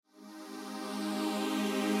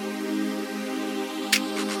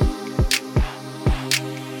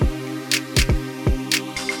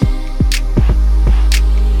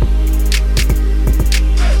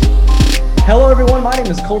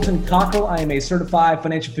name is Colton Cockrell. I am a certified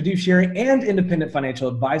financial fiduciary and independent financial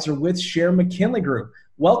advisor with Share McKinley Group.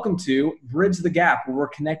 Welcome to Bridge the Gap, where we're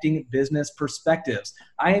connecting business perspectives.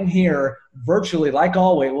 I am here virtually, like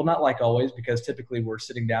always. Well, not like always, because typically we're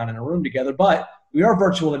sitting down in a room together, but we are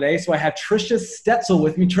virtual today. So I have Trisha Stetzel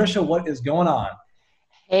with me. Trisha, what is going on?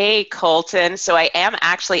 Hey, Colton. So I am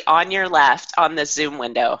actually on your left on the Zoom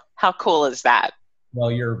window. How cool is that?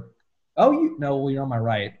 Well, you're on my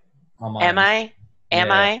right. Am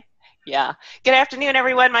I? Yeah. Good afternoon,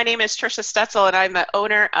 everyone. My name is Trisha Stetzel, and I'm the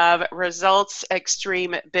owner of Results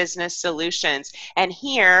Extreme Business Solutions. And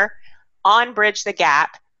here on Bridge the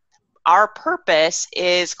Gap, our purpose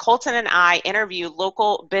is Colton and I interview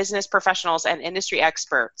local business professionals and industry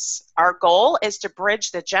experts. Our goal is to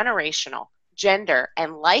bridge the generational, gender,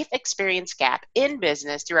 and life experience gap in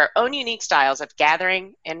business through our own unique styles of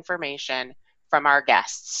gathering information from our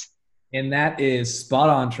guests. And that is spot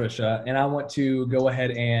on, Trisha. And I want to go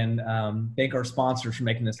ahead and thank our sponsors for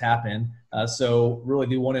making this happen. So really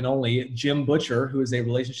the one and only Jim Butcher, who is a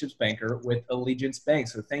relationships banker with Allegiance Bank.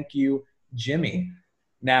 So thank you, Jimmy.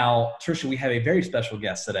 Now, Trisha, we have a very special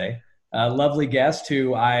guest today, a lovely guest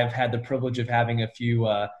who I've had the privilege of having a few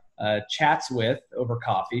chats with over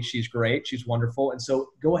coffee. She's great. She's wonderful. And so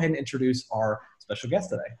go ahead and introduce our special guest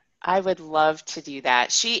today. I would love to do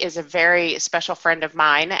that. She is a very special friend of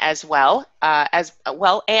mine as well as a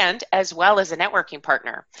networking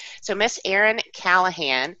partner. So Miss Erin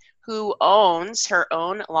Callahan, who owns her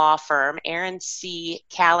own law firm, Erin C.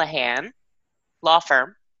 Callahan Law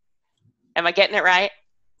Firm. Am I getting it right?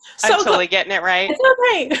 I'm totally getting it right.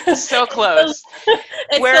 It's okay. So close.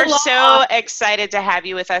 We're so excited to have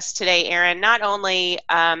you with us today, Erin. Not only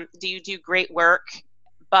do you do great work,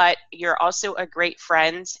 but you're also a great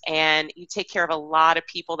friend, and you take care of a lot of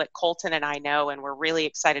people that Colton and I know, and we're really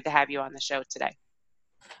excited to have you on the show today.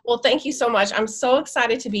 Well, thank you so much. I'm so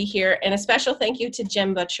excited to be here, and a special thank you to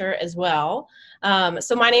Jim Butcher as well.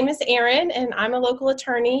 So my name is Erin, and I'm a local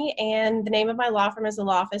attorney, and the name of my law firm is the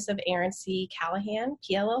Law Office of Erin C. Callahan,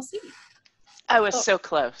 PLLC. I was so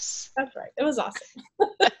close. That's right. It was awesome.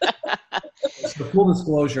 So full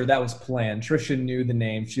disclosure, that was planned. Trisha knew the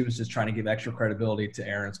name. She was just trying to give extra credibility to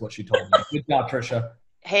Erin. Is what she told me. Good job, Trisha.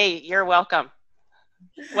 Hey, you're welcome.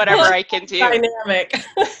 Whatever I can do. Dynamic.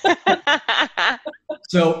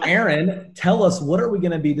 So, Erin, tell us, what are we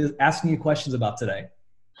going to be asking you questions about today?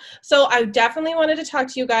 So I definitely wanted to talk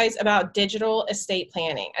to you guys about digital estate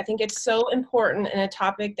planning. I think it's so important and a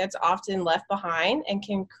topic that's often left behind and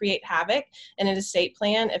can create havoc in an estate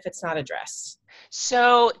plan if it's not addressed.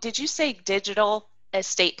 So did you say digital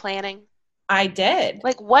estate planning? I did.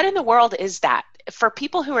 Like, what in the world is that? For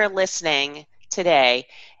people who are listening today,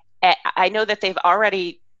 I know that they've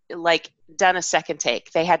already done a second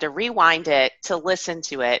take. They had to rewind it to listen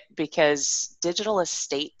to it because digital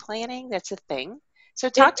estate planning, that's a thing. So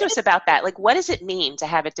talk to us about that. Like, what does it mean to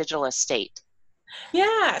have a digital estate?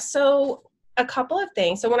 Yeah, so a couple of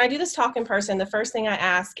things. So when I do this talk in person, the first thing I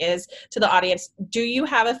ask is to the audience, do you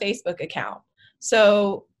have a Facebook account?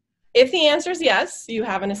 So if the answer is yes, you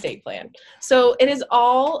have an estate plan. So it is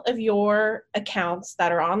all of your accounts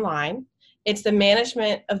that are online. It's the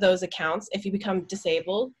management of those accounts if you become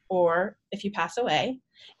disabled or if you pass away.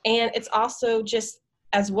 And it's also just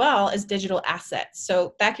as well as digital assets.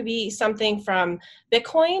 So that could be something from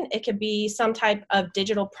Bitcoin. It could be some type of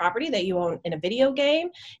digital property that you own in a video game.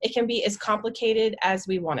 It can be as complicated as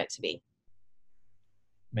we want it to be.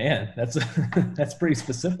 Man, that's pretty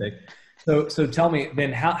specific. So tell me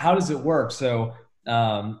then, how does it work? So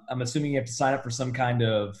I'm assuming you have to sign up for some kind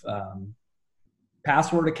of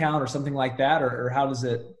password account or something like that, or how does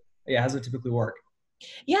it typically work?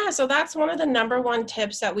 Yeah, so that's one of the number one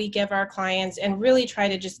tips that we give our clients and really try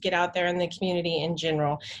to just get out there in the community in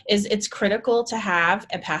general is it's critical to have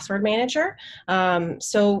a password manager.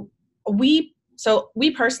 So we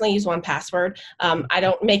personally use 1Password. I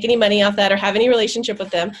don't make any money off that or have any relationship with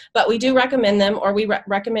them, but we do recommend them, or we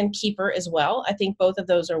recommend Keeper as well. I think both of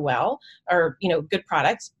those are good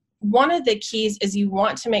products. One of the keys is you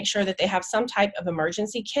want to make sure that they have some type of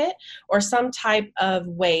emergency kit or some type of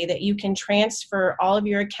way that you can transfer all of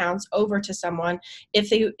your accounts over to someone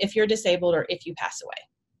if you're disabled or if you pass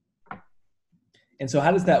away. And so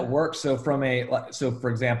how does that work? So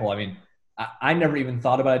for example, I mean, I never even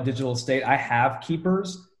thought about a digital estate. I have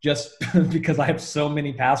Keepers just because I have so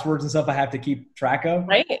many passwords and stuff I have to keep track of.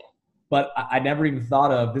 Right. But I never even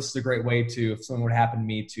thought of, this is a great way to, if something would happen to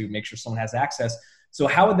me, to make sure someone has access. So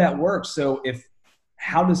how would that work? So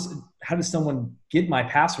how does someone get my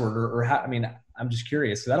password or how, I mean, I'm just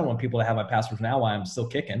curious because I don't want people to have my passwords now while I'm still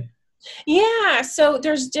kicking. Yeah, so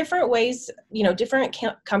there's different ways, different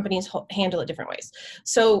companies handle it different ways.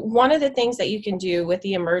 So one of the things that you can do with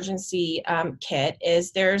the emergency kit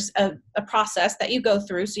is there's a process that you go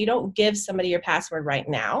through. So you don't give somebody your password right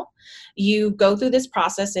now. You go through this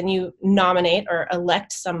process and you nominate or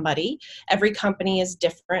elect somebody. Every company is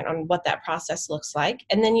different on what that process looks like.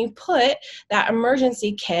 And then you put that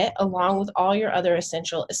emergency kit along with all your other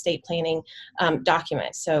essential estate planning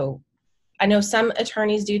documents. So I know some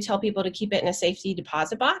attorneys do tell people to keep it in a safety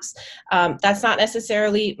deposit box. That's not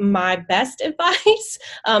necessarily my best advice.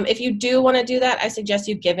 If you do want to do that, I suggest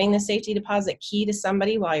you giving the safety deposit key to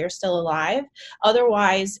somebody while you're still alive.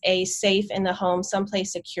 Otherwise, a safe in the home,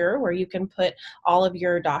 someplace secure where you can put all of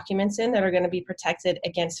your documents in that are going to be protected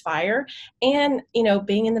against fire. And,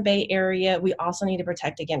 being in the Bay Area, we also need to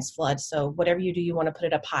protect against flood. So whatever you do, you want to put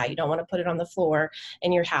it up high. You don't want to put it on the floor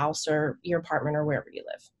in your house or your apartment or wherever you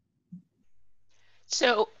live.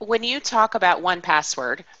 So when you talk about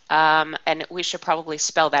 1Password, and we should probably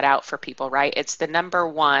spell that out for people, right? It's the number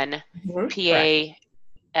one, PASSWORD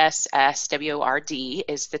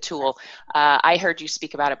is the tool. I heard you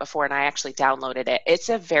speak about it before, and I actually downloaded it. It's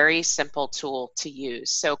a very simple tool to use.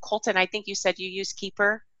 So Colton, I think you said you use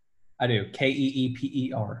Keeper? I do,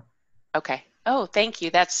 KEEPER. Okay. Oh, thank you.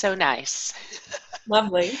 That's so nice.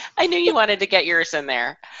 Lovely. I knew you wanted to get yours in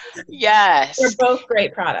there. Yes. They're both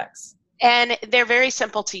great products. And they're very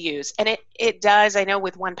simple to use. And it does, I know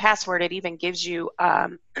with 1Password, it even gives you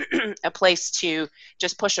a place to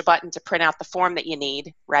just push a button to print out the form that you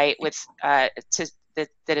need, right? With that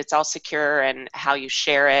it's all secure and how you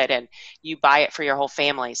share it and you buy it for your whole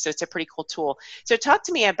family. So it's a pretty cool tool. So talk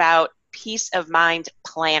to me about Peace of Mind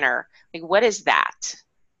Planner. Like, what is that?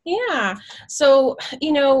 Yeah. So,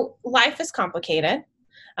 life is complicated.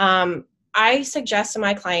 I suggest to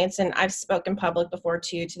my clients, and I've spoken public before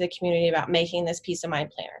too, to the community about making this Peace of Mind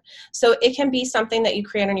planner. So it can be something that you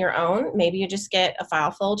create on your own. Maybe you just get a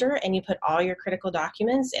file folder and you put all your critical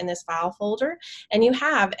documents in this file folder, and you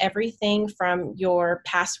have everything from your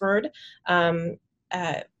password, from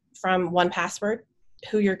 1Password,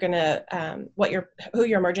 who you're gonna who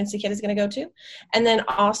your emergency kit is gonna go to, and then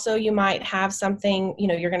also you might have something,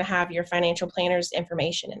 you're gonna have your financial planner's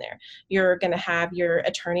information in there. You're gonna have your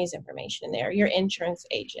attorney's information in there, your insurance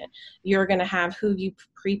agent. You're gonna have who you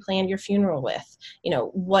pre-planned your funeral with.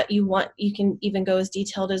 What you want. You can even go as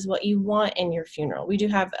detailed as what you want in your funeral. We do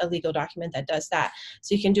have a legal document that does that,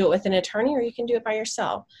 so you can do it with an attorney or you can do it by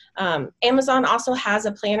yourself. Amazon also has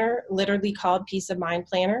a planner, literally called Peace of Mind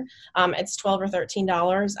Planner. It's $12 or $13.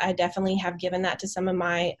 I definitely have given that to some of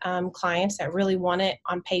my clients that really want it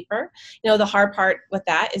on paper. The hard part with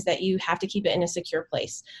that is that you have to keep it in a secure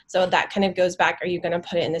place. So that kind of goes back, are you going to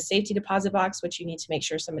put it in the safety deposit box, which you need to make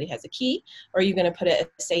sure somebody has a key, or are you going to put it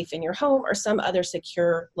safe in your home or some other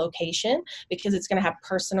secure location, because it's going to have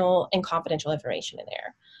personal and confidential information in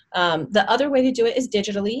there. The other way to do it is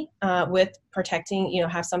digitally with protecting,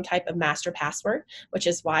 have some type of master password, which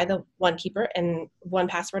is why the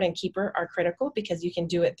 1Password and Keeper are critical, because you can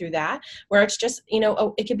do it through that, where it's just,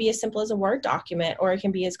 it could be as simple as a Word document, or it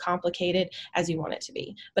can be as complicated as you want it to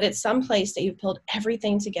be. But it's some place that you've pulled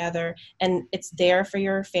everything together and it's there for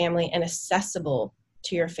your family and accessible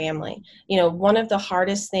to your family. One of the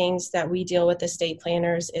hardest things that we deal with estate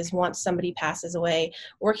planners is once somebody passes away,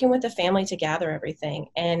 working with the family to gather everything.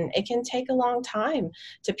 And it can take a long time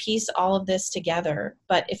to piece all of this together.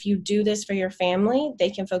 But if you do this for your family, they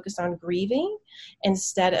can focus on grieving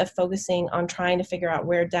instead of focusing on trying to figure out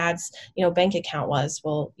where dad's, bank account was.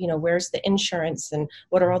 Well, where's the insurance and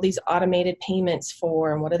what are all these automated payments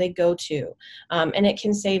for and what do they go to? And it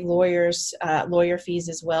can save lawyers, lawyer fees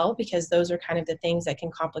as well, because those are kind of the things that can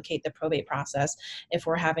complicate the probate process if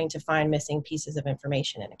we're having to find missing pieces of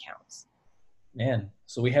information in accounts. Man,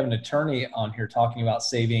 so we have an attorney on here talking about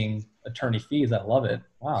saving attorney fees. I love it.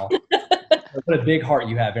 Wow. What a big heart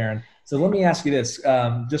you have, Erin. So let me ask you this,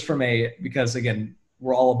 just because again,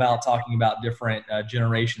 we're all about talking about different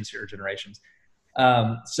generations.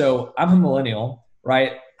 So I'm a millennial,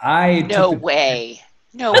 right? No way.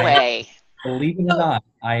 Believe it or not,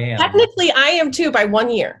 I am. Technically, I am too by 1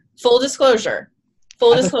 year. Full disclosure.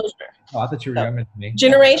 I thought you were younger than me.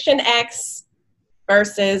 Generation X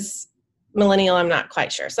versus millennial, I'm not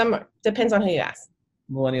quite sure. Depends on who you ask.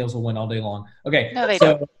 Millennials will win all day long. Okay. No, they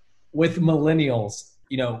don't. With millennials,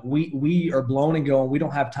 we are blown and going. We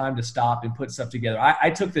don't have time to stop and put stuff together. I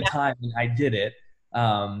took the time and I did it.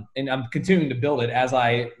 And I'm continuing to build it as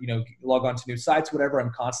I, log on to new sites, whatever.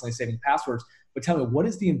 I'm constantly saving passwords. But tell me, what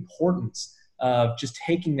is the importance of just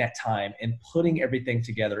taking that time and putting everything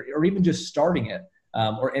together, or even just starting it?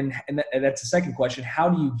 And that's the second question. How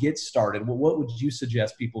do you get started? What would you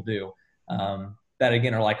suggest people do that,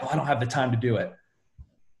 again, are like, oh, I don't have the time to do it?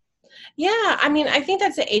 Yeah, I mean, I think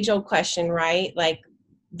that's an age-old question, right? Like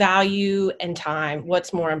value and time,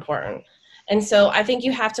 what's more important? And so I think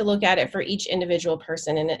you have to look at it for each individual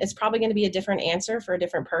person, and it's probably going to be a different answer for a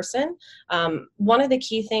different person. One of the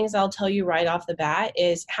key things I'll tell you right off the bat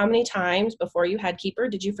is how many times before you had Keeper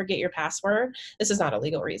did you forget your password? This is not a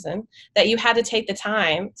legal reason that you had to take the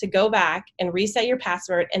time to go back and reset your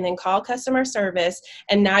password and then call customer service,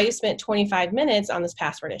 and now you spent 25 minutes on this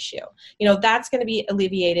password issue. That's going to be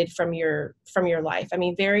alleviated from your life. I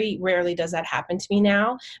mean, very rarely does that happen to me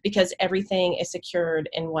now because everything is secured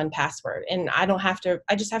in one password. And I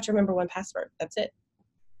just have to remember one password. That's it,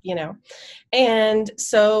 And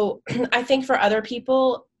so I think for other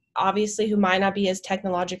people, obviously, who might not be as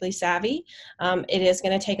technologically savvy, it is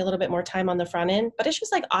going to take a little bit more time on the front end, but it's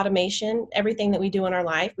just like automation. Everything that we do in our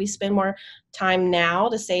life, we spend more time now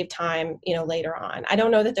to save time, later on. I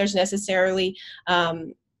don't know that there's necessarily,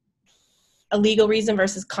 a legal reason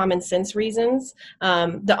versus common sense reasons.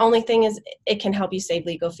 The only thing is it can help you save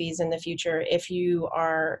legal fees in the future. If you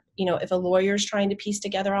are, if a lawyer is trying to piece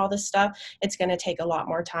together all this stuff, it's going to take a lot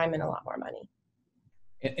more time and a lot more money.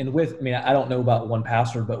 And I don't know about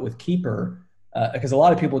 1Password, but with Keeper, because a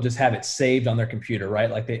lot of people just have it saved on their computer,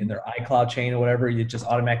 right? Like in their iCloud chain or whatever, it just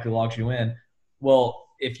automatically logs you in. Well,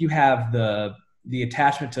 if you have the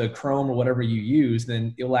attachment to Chrome or whatever you use,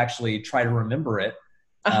 then it'll actually try to remember it.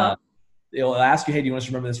 It'll ask you, hey, do you want us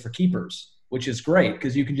to remember this for Keepers? Which is great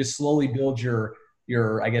because you can just slowly build your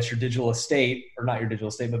digital estate, or not your digital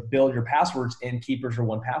estate, but build your passwords in Keepers or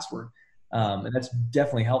 1Password. And that's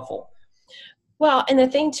definitely helpful. Well, and the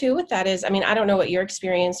thing too with that is, I don't know what your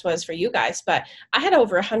experience was for you guys, but I had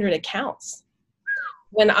over 100 accounts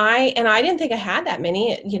and I didn't think I had that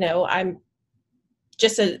many. I'm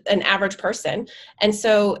just an average person. And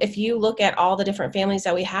so if you look at all the different families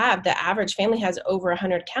that we have, the average family has over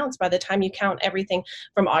 100 accounts. By the time you count everything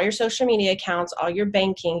from all your social media accounts, all your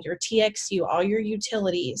banking, your TXU, all your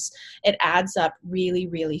utilities, it adds up really,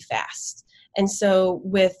 really fast. And so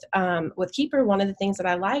with Keeper, one of the things that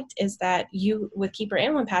I liked is that with Keeper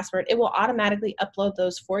and 1Password, it will automatically upload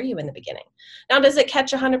those for you in the beginning. Now, does it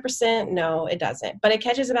catch 100%? No, it doesn't. But it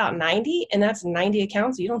catches about 90, and that's 90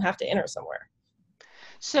 accounts you don't have to enter somewhere.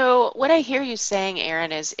 So what I hear you saying,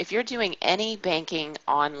 Erin, is if you're doing any banking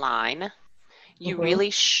online, you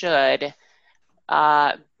really should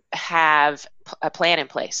have a plan in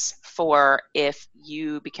place for if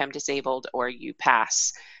you become disabled or you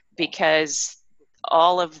pass, because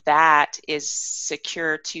all of that is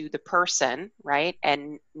secure to the person, right?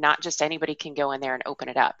 And not just anybody can go in there and open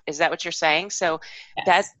it up. Is that what you're saying? So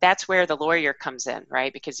yes. That's where the lawyer comes in,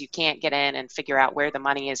 right? Because you can't get in and figure out where the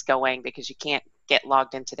money is going because you can't get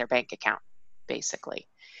logged into their bank account, basically.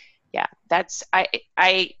 Yeah,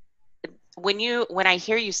 when I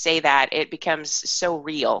hear you say that, it becomes so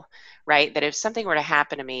real, right? That if something were to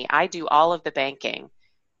happen to me, I do all of the banking.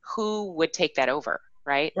 Who would take that over?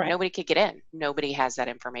 Right? Nobody could get in. Nobody has that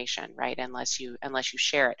information, right? Unless you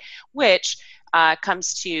share it, which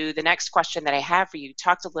comes to the next question that I have for you. You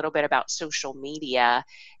talked a little bit about social media,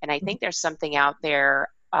 and I think there's something out there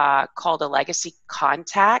called a legacy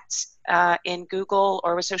contact in Google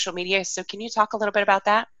or with social media. So can you talk a little bit about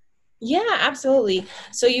that? Yeah, absolutely.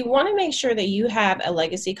 So you want to make sure that you have a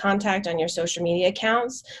legacy contact on your social media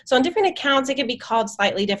accounts. So on different accounts, it can be called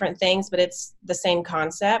slightly different things, but it's the same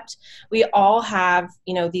concept. We all have,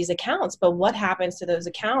 these accounts, but what happens to those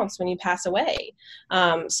accounts when you pass away?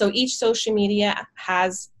 So each social media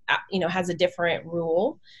has a different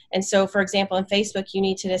rule. And so, for example, in Facebook, you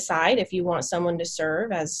need to decide if you want someone to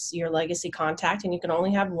serve as your legacy contact, and you can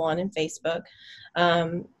only have one in Facebook.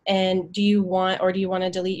 And do you want to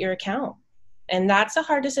delete your account? And that's a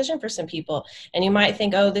hard decision for some people. And you might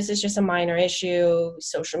think, oh, this is just a minor issue,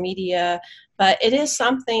 social media, but it is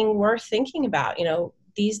something worth thinking about.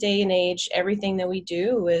 These day and age, everything that we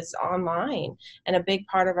do is online, and a big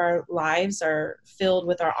part of our lives are filled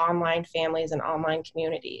with our online families and online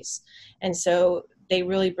communities. And so they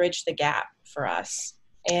really bridge the gap for us.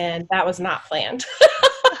 And that was not planned.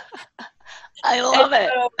 I love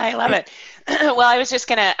it. I love it. Well, I was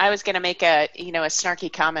gonna make a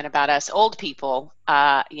snarky comment about us old people,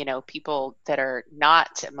 people that are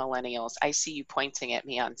not millennials. I see you pointing at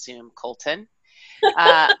me on Zoom, Colton.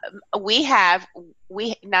 We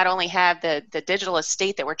not only have the digital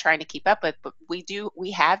estate that we're trying to keep up with, but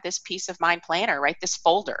we have this peace of mind planner, right? This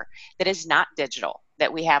folder that is not digital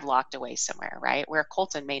that we have locked away somewhere, right? Where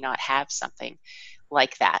Colton may not have something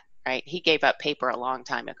like that, right? He gave up paper a long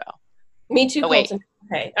time ago. Me too, Oh, wait. Colton.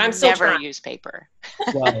 Okay, I'm still Never trying. use paper.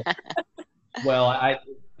 Well,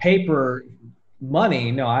 paper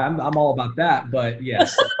money. No, I'm all about that. But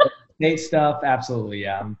yes, state stuff, absolutely.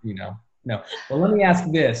 Yeah, no. Well, let me ask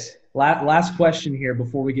this last question here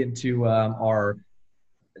before we get into our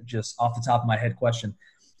just off the top of my head question.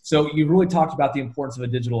 So you really talked about the importance of a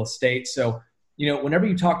digital estate. So, whenever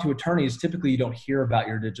you talk to attorneys, typically you don't hear about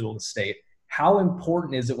your digital estate. How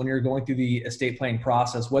important is it when you're going through the estate planning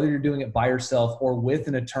process, whether you're doing it by yourself or with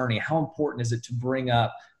an attorney, how important is it to bring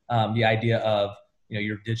up the idea of,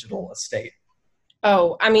 your digital estate?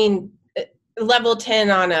 Oh, I mean, level 10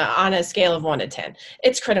 on a scale of 1 to 10.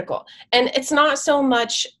 It's critical. And it's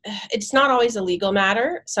not always a legal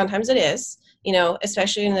matter. Sometimes it is,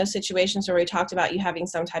 especially in those situations where we talked about you having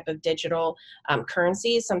some type of digital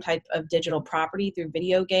currency, some type of digital property through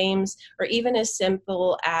video games, or even as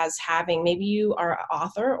simple as having, maybe you are an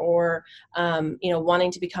author or,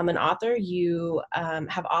 wanting to become an author, you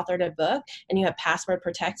have authored a book and you have password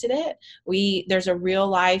protected it. There's a real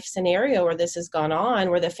life scenario where this has gone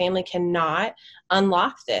on where the family cannot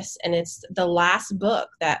unlock this. And it's the last book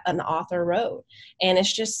that an author wrote. And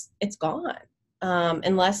it's gone.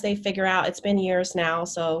 Unless they figure out, it's been years now,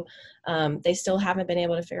 so they still haven't been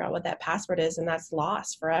able to figure out what that password is, and that's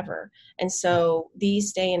lost forever. And so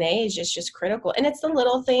these day and age, it's just critical. And it's the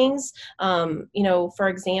little things, for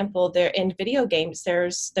example, there in video games,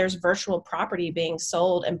 there's virtual property being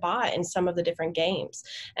sold and bought in some of the different games.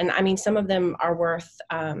 And I mean, some of them are worth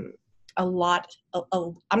a lot.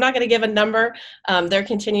 I'm not going to give a number. They're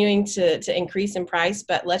continuing to increase in price,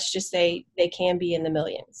 but let's just say they can be in the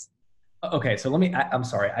millions. Okay, so I'm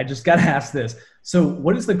sorry, I just got to ask this. So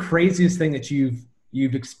what is the craziest thing that you've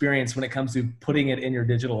experienced when it comes to putting it in your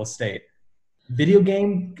digital estate? Video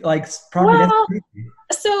game, like property? Well,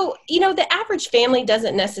 so, the average family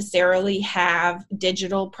doesn't necessarily have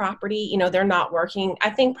digital property. They're not working. I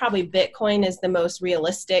think probably Bitcoin is the most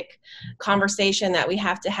realistic conversation that we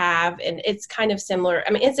have to have. And it's kind of similar.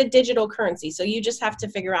 I mean, it's a digital currency. So you just have to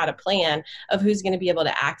figure out a plan of who's going to be able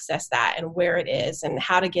to access that and where it is and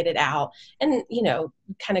how to get it out and,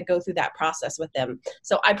 kind of go through that process with them.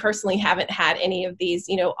 So I personally haven't had any of these,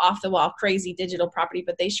 off the wall crazy digital property,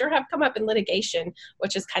 but they sure have come up in litigation,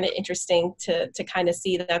 which is kind of interesting to kind of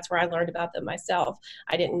see. That's where I learned about them myself.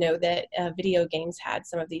 I didn't know that video games had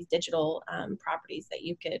some of these digital properties that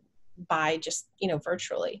you could buy just,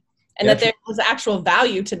 virtually, and that there was actual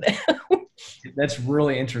value to them. That's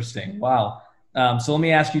really interesting. Wow. So let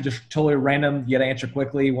me ask you, just totally random, you got to answer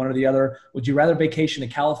quickly, one or the other. Would you rather vacation to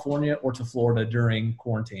California or to Florida during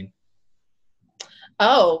quarantine?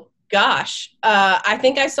 Oh, gosh. I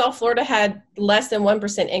think I saw Florida had less than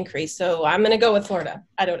 1% increase. So I'm going to go with Florida.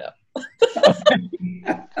 I don't know.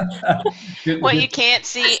 What you can't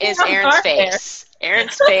see is Erin's face.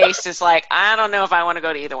 Erin's face is like, I don't know if I want to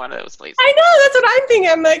go to either one of those places. I know, that's what I'm thinking.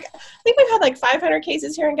 I'm like, I think we've had like 500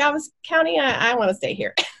 cases here in Galveston County. I want to stay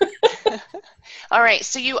here. All right,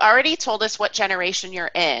 so you already told us what generation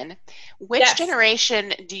you're in. Which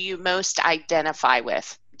generation do you most identify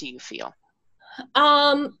with, do you feel?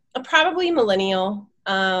 Probably millennial.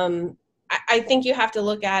 I think you have to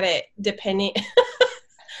look at it depending.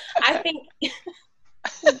 I think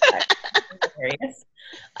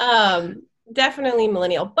definitely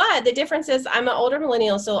millennial, but the difference is I'm an older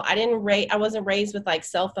millennial, so I wasn't raised with like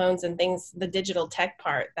cell phones and things, the digital tech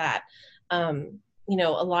part that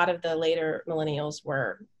a lot of the later millennials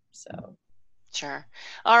were. So sure.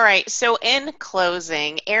 All right, so in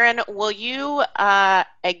closing, Erin, will you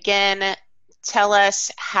again tell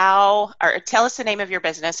us the name of your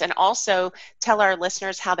business, and also tell our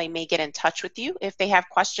listeners how they may get in touch with you if they have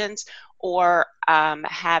questions or want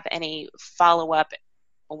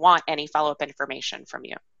any follow-up information from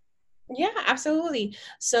you. Yeah, absolutely.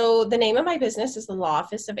 So the name of my business is the Law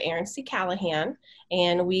Office of Erin C. Callahan,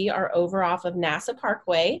 and we are over off of NASA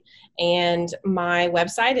Parkway, and my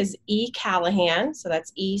website is eCallahan, so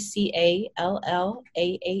that's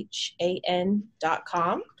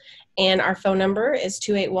ECALLAHAN.com. And our phone number is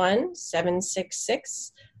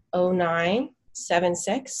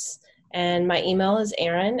 281-766-0976. And my email is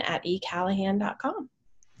erin@ecallahan.com.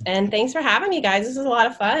 And thanks for having me, guys. This is a lot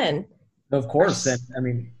of fun. Of course. And I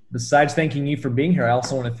mean, besides thanking you for being here, I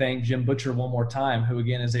also want to thank Jim Butcher one more time, who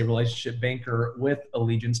again is a relationship banker with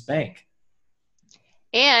Allegiance Bank.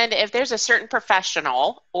 And if there's a certain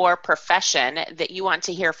professional or profession that you want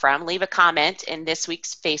to hear from, leave a comment in this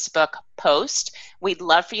week's Facebook post. We'd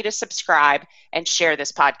love for you to subscribe and share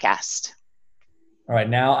this podcast. All right,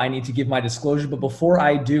 now I need to give my disclosure, but before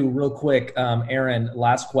I do, real quick, Erin,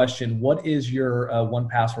 last question. What is your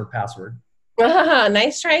 1Password password?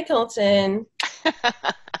 Nice try, Colton.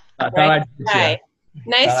 Right.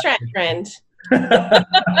 Nice try, friend.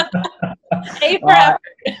 Hey, All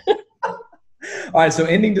right, so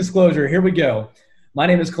ending disclosure, here we go. My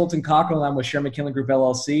name is Colton Cockrell, and I'm with Sharon McKinley Group,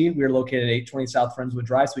 LLC. We are located at 820 South Friendswood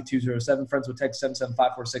Drive, Suite 207. Friendswood, Texas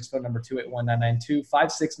 77546, phone number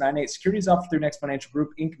 281-992-5698. Securities offered through Next Financial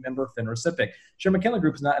Group, Inc., member FINRA SIPC. Sharon McKinley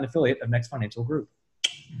Group is not an affiliate of Next Financial Group.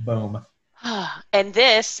 Boom. And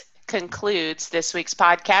this concludes this week's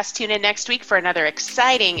podcast. Tune in next week for another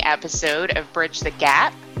exciting episode of Bridge the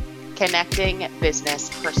Gap, Connecting Business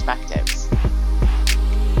Perspectives.